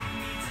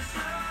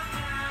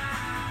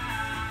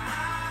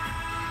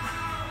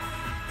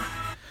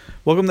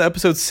Welcome to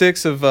episode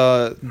 6 of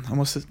I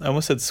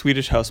almost said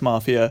Swedish House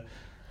Mafia.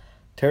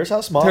 Terrace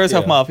House Mafia. Terrace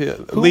House Mafia.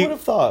 Who would have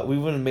thought we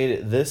would have made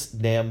it this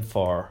damn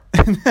far?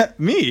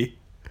 Me.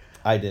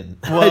 I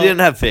didn't. Well, I didn't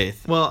have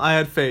faith. Well, I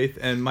had faith,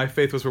 and my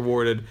faith was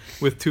rewarded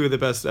with 2 of the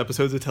best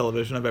episodes of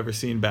television I've ever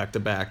seen back to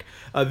back.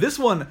 This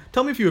one,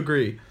 tell me if you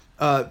agree.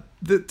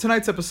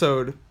 Tonight's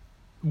episode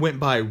went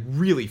by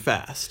really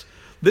fast.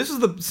 This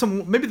is some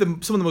of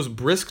the most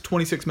brisk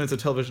 26 minutes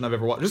of television I've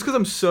ever watched. Just because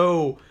I'm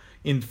so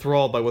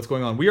enthralled by what's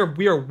going on. We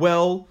are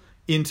well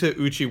into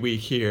Uchi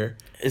week here.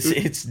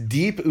 It's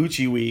deep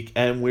Uchi week,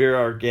 and we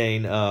are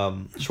getting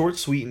short,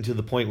 sweet, and to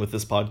the point with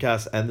this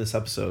podcast and this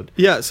episode.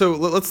 Yeah, so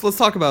let's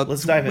talk about.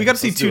 Let's dive in. We got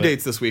to see 2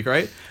 dates this week,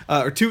 right?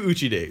 Or 2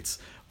 Uchi dates.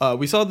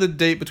 We saw the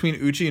date between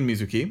Uchi and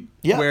Mizuki,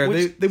 where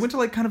they went to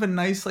like kind of a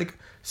nice like.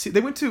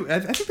 They went to I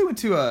think they went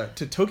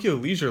to Tokyo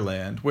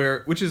Leisureland,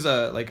 which is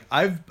like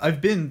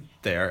I've been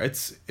there.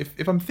 It's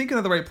if I'm thinking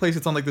of the right place,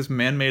 it's on like this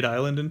man-made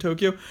island in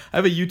Tokyo. I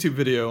have a YouTube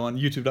video on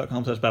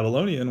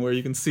youtube.com/Babylonian where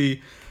you can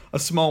see a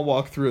small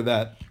walk through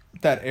that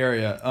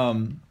area.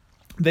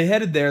 They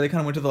headed there. They kind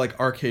of went to the like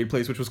arcade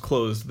place, which was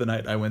closed the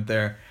night I went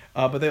there.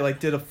 But they like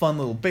did a fun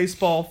little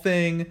baseball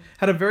thing.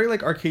 Had a very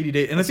like arcadey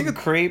date, and I think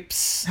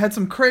had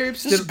some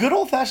crepes. Just good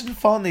old fashioned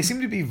fun. They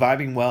seem to be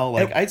vibing well.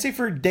 Like I'd say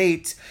for a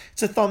date,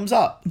 it's a thumbs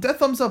up. That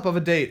thumbs up of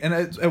a date. And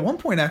at one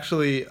point,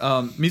 actually,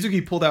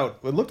 Mizuki pulled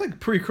out what looked like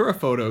Purikura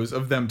photos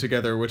of them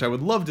together, which I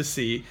would love to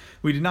see.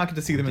 We did not get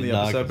to see them in the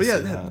episode, but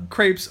yeah,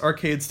 crepes,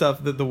 arcade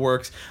stuff, the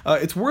works.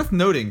 It's worth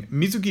noting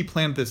Mizuki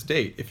planned this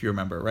date, if you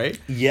remember, right?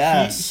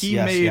 Yes. He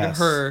made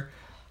her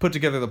put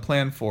together the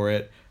plan for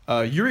it.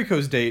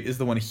 Yuriko's date is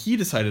the one he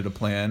decided to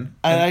plan.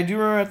 And I do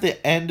remember at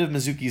the end of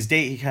Mizuki's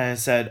date, he kind of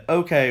said,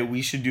 okay,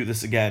 we should do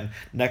this again.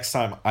 Next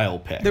time, I'll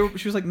pick.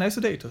 She was like, nice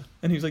a date.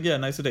 And he was like, yeah,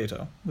 nice a date.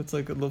 It's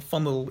like a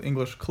fun little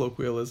English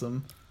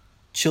colloquialism.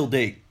 Chill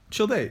date.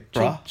 Chill date.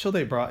 Brah. Chill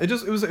date, brah.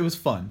 It was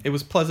fun. It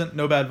was pleasant.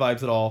 No bad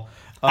vibes at all.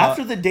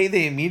 After the date,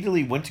 they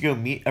immediately went to go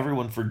meet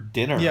everyone for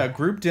dinner. Yeah,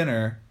 group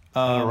dinner.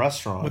 At a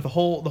restaurant. With the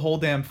whole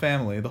damn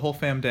family. The whole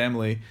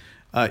family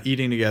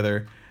eating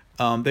together.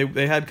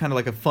 They had kind of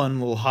like a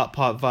fun little hot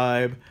pot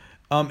vibe,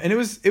 and it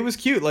was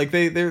cute. Like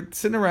they're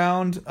sitting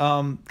around,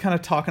 kind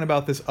of talking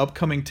about this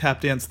upcoming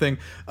tap dance thing.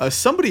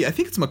 Somebody, I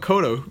think it's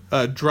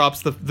Makoto,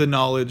 drops the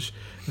knowledge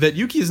that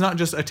Yuki is not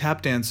just a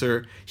tap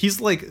dancer. He's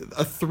like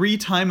a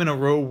 3-time in a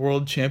row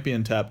world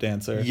champion tap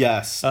dancer.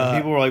 Yes, and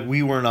people were like,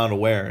 we were not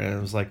aware, and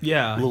it was like,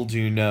 yeah, little do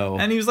you know.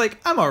 And he was like,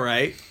 I'm all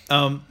right.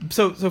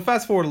 So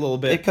fast forward a little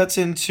bit. It cuts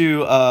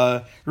into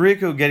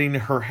Rieko getting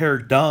her hair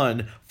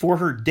done for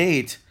her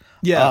date.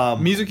 Yeah,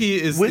 Mizuki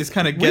is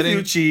kind of getting...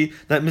 With Uchi,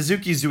 that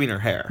Mizuki's doing her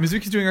hair.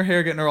 Mizuki's doing her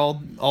hair, getting her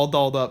all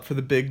dolled up for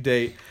the big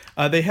date.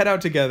 They head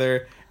out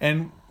together,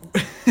 and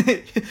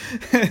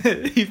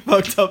he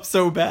fucked up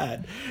so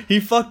bad.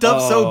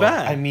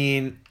 I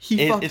mean,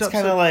 it's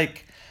kind of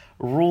like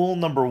rule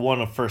number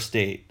 1 of first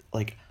date.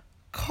 Like,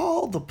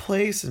 call the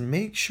place and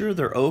make sure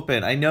they're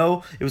open. I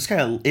know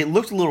it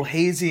looked a little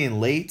hazy and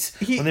late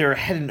when they were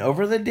heading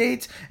over the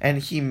date, and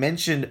he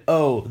mentioned,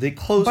 they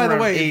close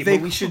around 8, but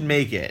we should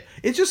make it.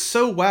 It's just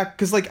so whack,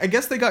 because like I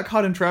guess they got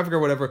caught in traffic or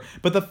whatever,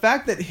 but the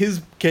fact that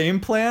his game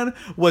plan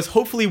was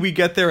hopefully we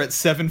get there at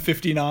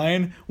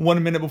 7:59,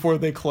 1 minute before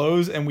they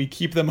close, and we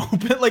keep them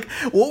open. Like,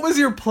 what was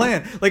your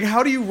plan? Like,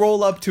 how do you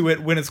roll up to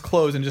it when it's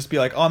closed and just be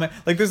like, oh man,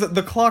 like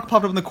the clock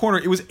popped up in the corner,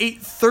 it was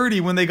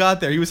 8:30 when they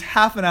got there, he was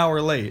half an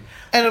hour late.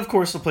 And of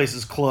course the place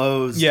is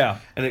closed. Yeah.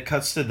 And it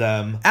cuts to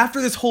them. After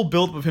this whole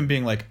build of him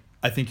being like,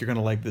 I think you're going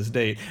to like this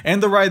date.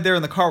 And the ride there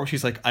in the car where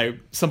she's like,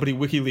 somebody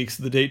WikiLeaks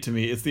the date to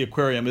me. It's the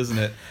aquarium, isn't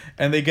it?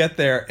 And they get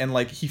there and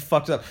like he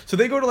fucked up. So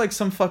they go to like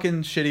some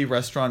fucking shitty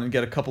restaurant and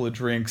get a couple of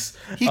drinks.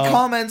 He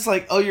comments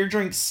like, oh, your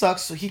drink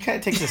sucks. So he kind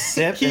of takes a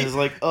sip and is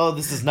like, oh,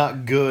 this is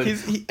not good.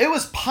 It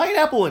was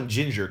pineapple and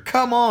ginger.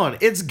 Come on.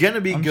 It's going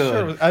to be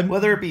good. Sure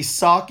whether it be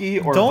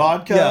sake or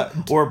vodka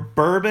or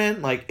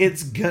bourbon, like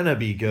it's going to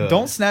be good.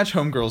 Don't snatch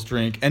homegirl's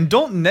drink and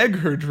don't neg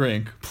her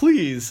drink.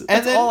 Please.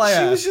 That's all I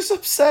ask. She was just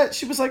upset.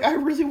 She was like, I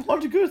really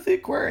want to go to the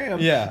aquarium.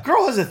 Yeah,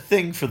 girl has a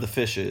thing for the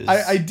fishes.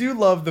 I do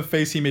love the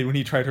face he made when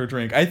he tried her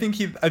drink. I think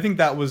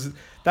that was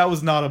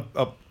not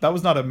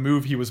a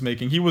move he was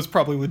making. He was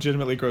probably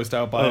legitimately grossed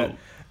out by it.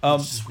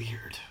 This is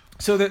weird.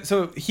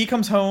 So he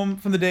comes home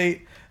from the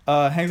date,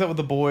 hangs out with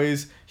the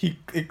boys.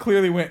 It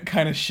clearly went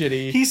kind of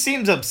shitty. He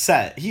seems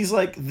upset. He's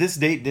like, this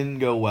date didn't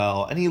go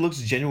well, and he looks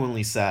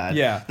genuinely sad.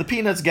 Yeah. The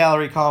Peanuts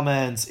gallery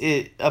comments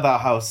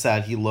about how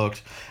sad he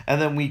looked,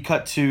 and then we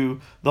cut to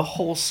the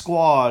whole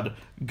squad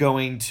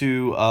going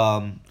to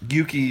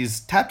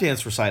Yuki's tap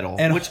dance recital,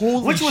 and which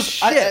was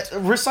shit.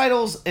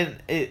 Recitals, and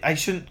I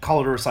shouldn't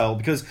call it a recital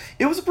because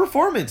it was a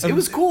performance. It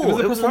was cool.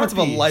 It was a performance of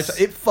a lifetime.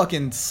 It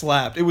fucking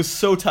slapped. It was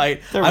so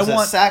tight. There was a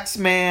sax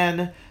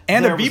man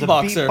and a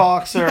beatboxer.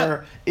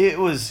 Yeah. It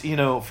was,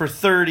 for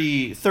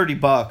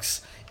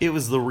 $30. It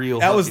was the real.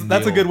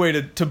 That's a good way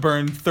to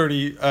burn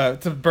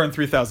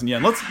 3,000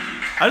 yen. I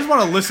just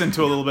want to listen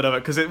to a little bit of it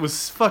because it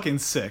was fucking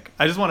sick.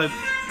 I just want to.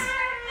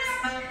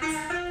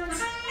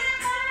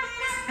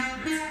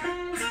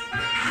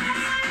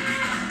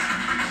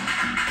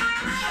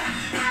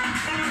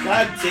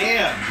 God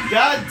damn.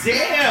 God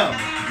damn.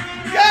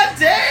 God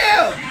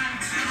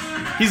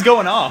damn. He's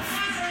going off.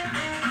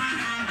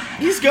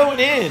 He's going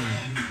in.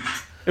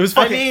 It was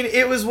fucking... I mean,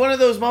 it was one of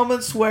those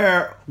moments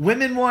where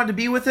women wanted to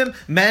be with him,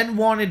 men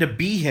wanted to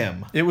be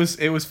him. It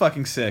was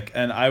fucking sick,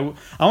 and I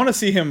want to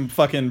see him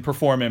fucking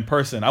perform in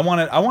person. I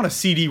want a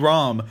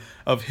CD-ROM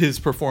of his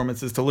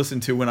performances to listen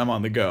to when I'm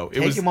on the go.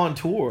 Take him on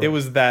tour. It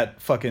was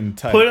that fucking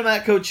tight. Put him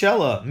at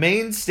Coachella,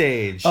 main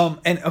stage.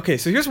 And okay,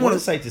 so here's what a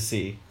sight to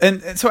see.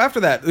 And so after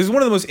that, there's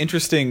one of the most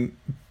interesting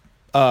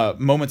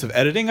moments of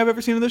editing I've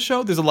ever seen in this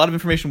show. There's a lot of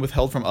information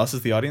withheld from us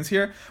as the audience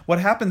here. What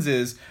happens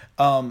is,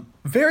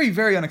 very,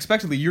 very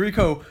unexpectedly,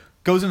 Yuriko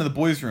goes into the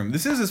boys' room.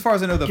 This is, as far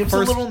as I know, Gives a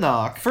little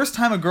knock. First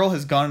time a girl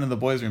has gone into the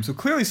boys' room. So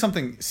clearly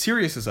something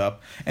serious is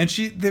up. And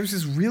there's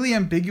this really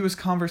ambiguous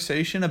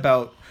conversation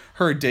about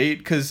her date,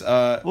 because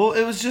well,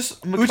 it was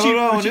just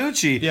Makoto and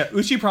Uchi. Yeah,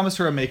 Uchi promised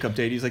her a makeup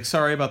date. He's like,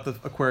 sorry about the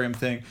aquarium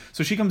thing.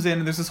 So she comes in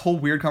and there's this whole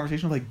weird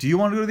conversation of like, do you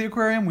want to go to the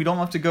aquarium? We don't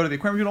have to go to the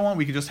aquarium if you don't want.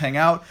 We can just hang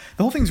out.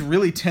 The whole thing's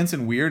really tense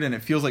and weird, and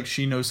it feels like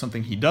she knows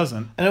something he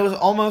doesn't. And it was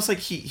almost like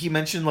he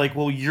mentioned like,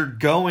 well, you're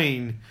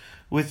going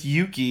with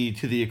Yuki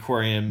to the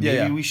aquarium.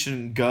 Maybe we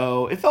shouldn't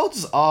go. It felt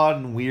just odd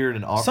and weird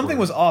and awkward. Something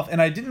was off,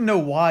 and I didn't know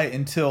why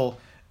until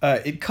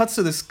it cuts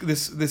to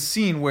this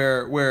scene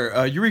where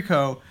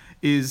Yuriko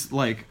is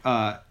like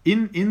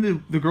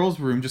in the girls'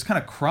 room just kind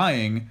of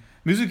crying.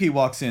 Mizuki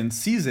walks in,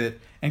 sees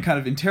it, and kind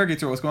of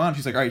interrogates her what's going on.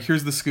 She's like, all right,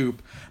 here's the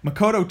scoop.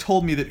 Makoto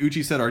told me that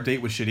Uchi said our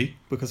date was shitty,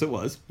 because it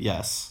was.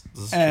 Yes.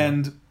 This is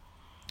and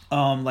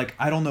like,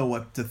 I don't know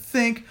what to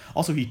think.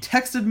 Also, he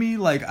texted me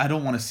like, I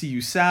don't want to see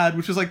you sad,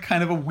 which is like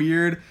kind of a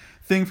weird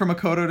thing for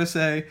Makoto to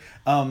say.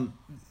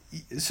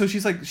 So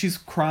she's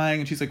crying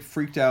and she's like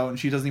freaked out, and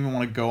she doesn't even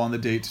want to go on the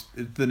date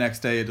the next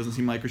day. It doesn't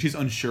seem like, or she's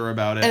unsure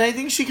about it. And I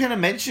think she kind of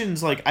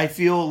mentions like, I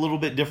feel a little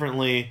bit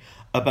differently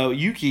about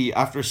Yuki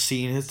after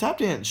seeing his tap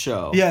dance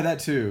show. Yeah, that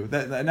too.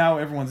 That now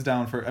everyone's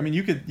down for. I mean,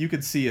 you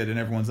could see it in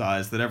everyone's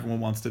eyes that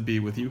everyone wants to be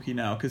with Yuki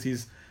now, because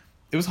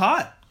it was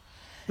hot.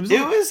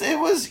 It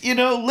was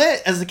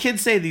lit, as the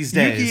kids say these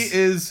days. Yuki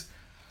is.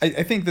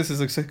 I think this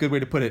is a good way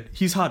to put it.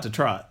 He's hot to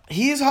trot.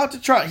 He is hot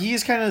to trot. He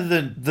is kind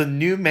of the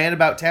new man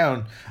about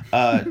town,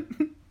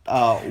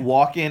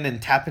 walking and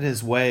tapping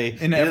his way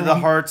into the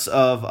hearts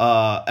of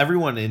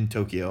everyone in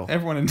Tokyo.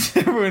 Everyone in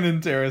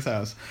Terrace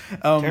House.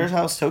 Terrace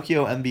House,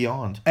 Tokyo, and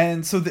beyond.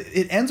 And so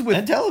it ends with...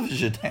 And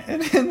television.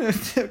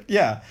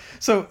 Yeah.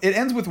 So it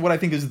ends with what I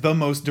think is the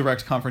most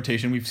direct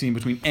confrontation we've seen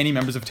between any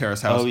members of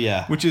Terrace House. Oh,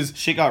 yeah. Which is...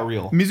 Shit got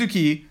real.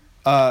 Mizuki...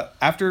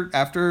 after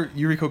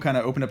Yuriko kind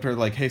of opened up to her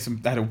like, hey,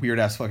 I had a weird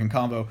ass fucking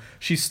combo.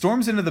 She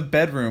storms into the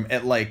bedroom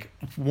at like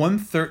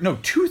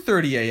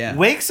 2:30 a.m.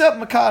 Wakes up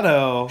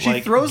Mikado.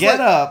 She throws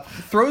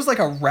like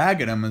a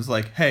rag at him and is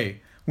like,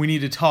 hey, we need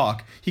to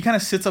talk. He kind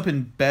of sits up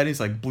in bed.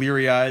 He's like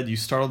bleary eyed. You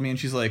startled me. And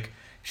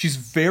she's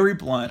very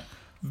blunt,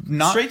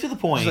 straight to the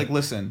point. She's like,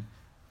 listen,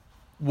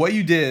 what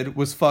you did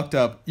was fucked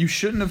up. You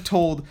shouldn't have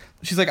told.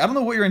 She's like, I don't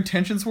know what your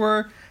intentions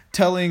were,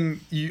 telling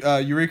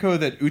Yuriko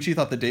that Uchi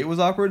thought the date was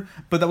awkward,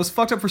 but that was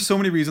fucked up for so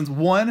many reasons.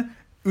 One,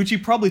 Uchi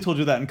probably told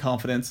you that in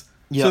confidence,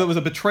 so it was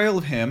a betrayal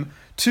of him.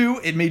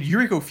 Two, it made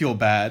Yuriko feel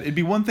bad. It'd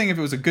be one thing if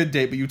it was a good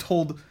date, but you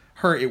told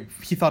her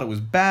he thought it was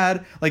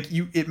bad. Like,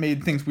 it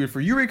made things weird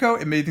for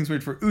Yuriko, it made things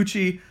weird for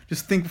Uchi.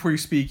 Just think before you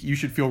speak. You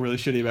should feel really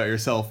shitty about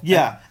yourself.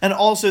 Yeah, and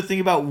also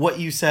think about what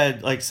you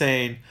said, like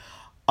saying,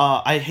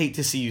 I hate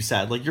to see you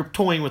sad. Like, you're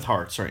toying with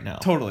hearts right now.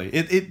 Totally.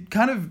 It's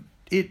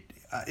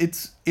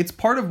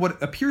part of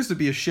what appears to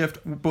be a shift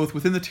both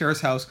within the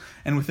Terrace House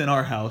and within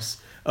our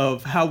house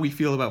of how we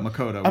feel about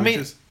Makoto.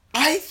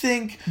 I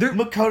think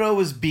Makoto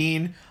was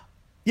being...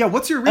 Yeah,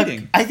 what's your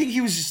reading? I think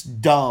he was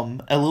just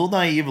dumb, a little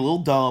naive, a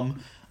little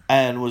dumb,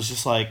 and was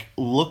just like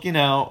looking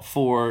out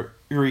for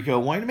Yuriko,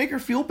 wanting to make her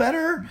feel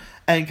better,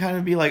 and kind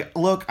of be like,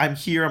 look, I'm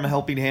here, I'm a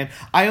helping hand.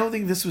 I don't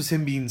think this was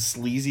him being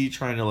sleazy,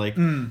 trying to like...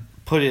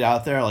 put it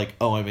out there like,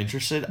 oh, I'm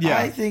interested. Yeah.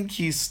 I think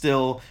he's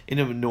still in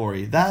a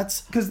minority.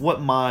 That's what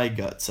my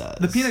gut says.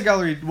 The Peanut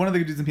Gallery, one of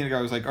the dudes in Peanut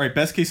Gallery was like, all right,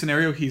 best case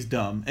scenario, he's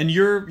dumb. And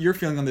your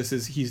feeling on this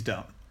is he's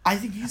dumb. I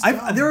think he's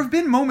dumb. There have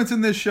been moments in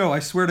this show, I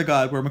swear to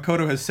God, where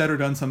Makoto has said or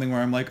done something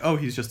where I'm like, oh,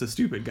 he's just a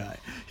stupid guy.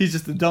 He's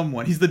just the dumb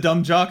one. He's the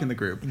dumb jock in the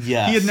group.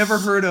 Yes. He had never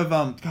heard of,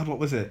 God, what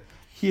was it?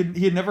 He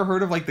had never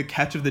heard of like the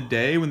catch of the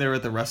day when they were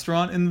at the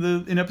restaurant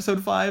in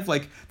episode 5.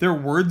 Like, there are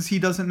words he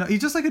doesn't know.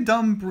 He's just like a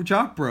dumb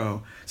jock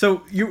bro.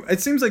 So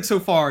it seems like so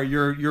far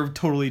you're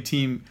totally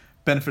team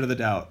benefit of the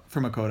doubt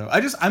for Makoto.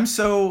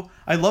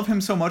 I love him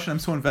so much and I'm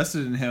so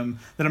invested in him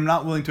that I'm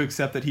not willing to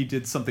accept that he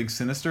did something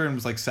sinister and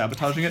was like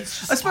sabotaging it.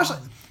 Especially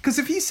because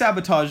if he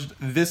sabotaged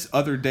this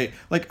other date,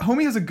 like,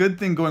 homie has a good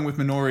thing going with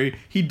Minori.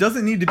 He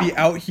doesn't need to be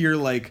out here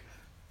like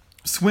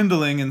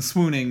swindling and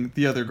swooning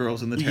the other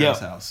girls in the Terrace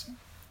House.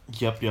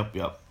 Yep.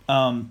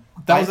 I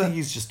think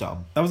he's just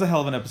dumb. That was a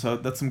hell of an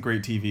episode. That's some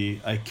great TV.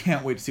 I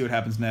can't wait to see what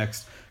happens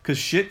next. Because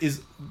shit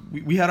is...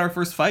 We had our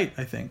first fight,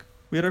 I think.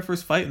 We had our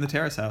first fight in the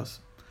Terrace House.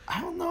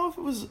 I don't know if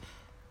it was...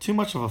 too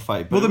much of a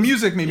fight. Well, the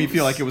music made me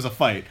feel like it was a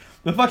fight.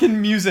 The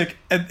fucking music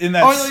in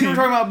that scene. Oh, you were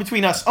talking about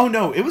between us. Oh,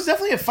 no, it was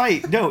definitely a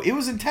fight. No, it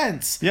was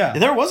intense. Yeah.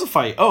 There was a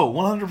fight. Oh,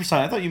 100%.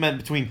 I thought you meant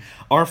between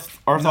our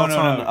thoughts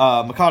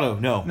on Mikado.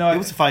 No, it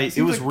was a fight.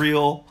 It was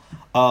real.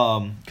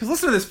 Because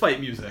listen to this fight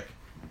music.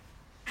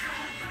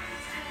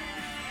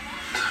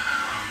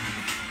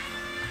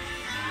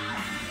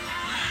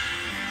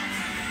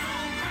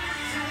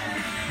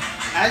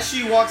 As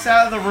she walks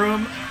out of the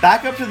room,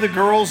 back up to the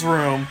girls'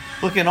 room,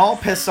 looking all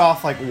pissed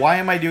off, like, why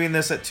am I doing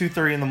this at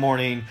 2:30 in the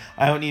morning?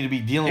 I don't need to be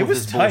dealing with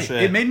this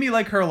bullshit. It made me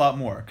like her a lot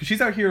more. Because she's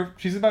out here,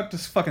 she's about to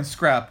fucking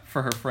scrap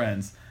for her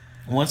friends.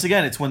 Once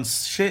again, it's when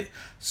shit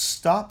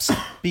stops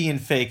being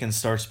fake and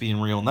starts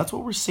being real. And that's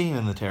what we're seeing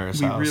in the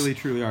Terrace House. We really,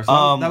 truly are.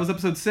 So that was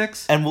episode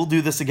 6. And we'll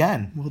do this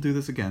again. We'll do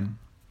this again.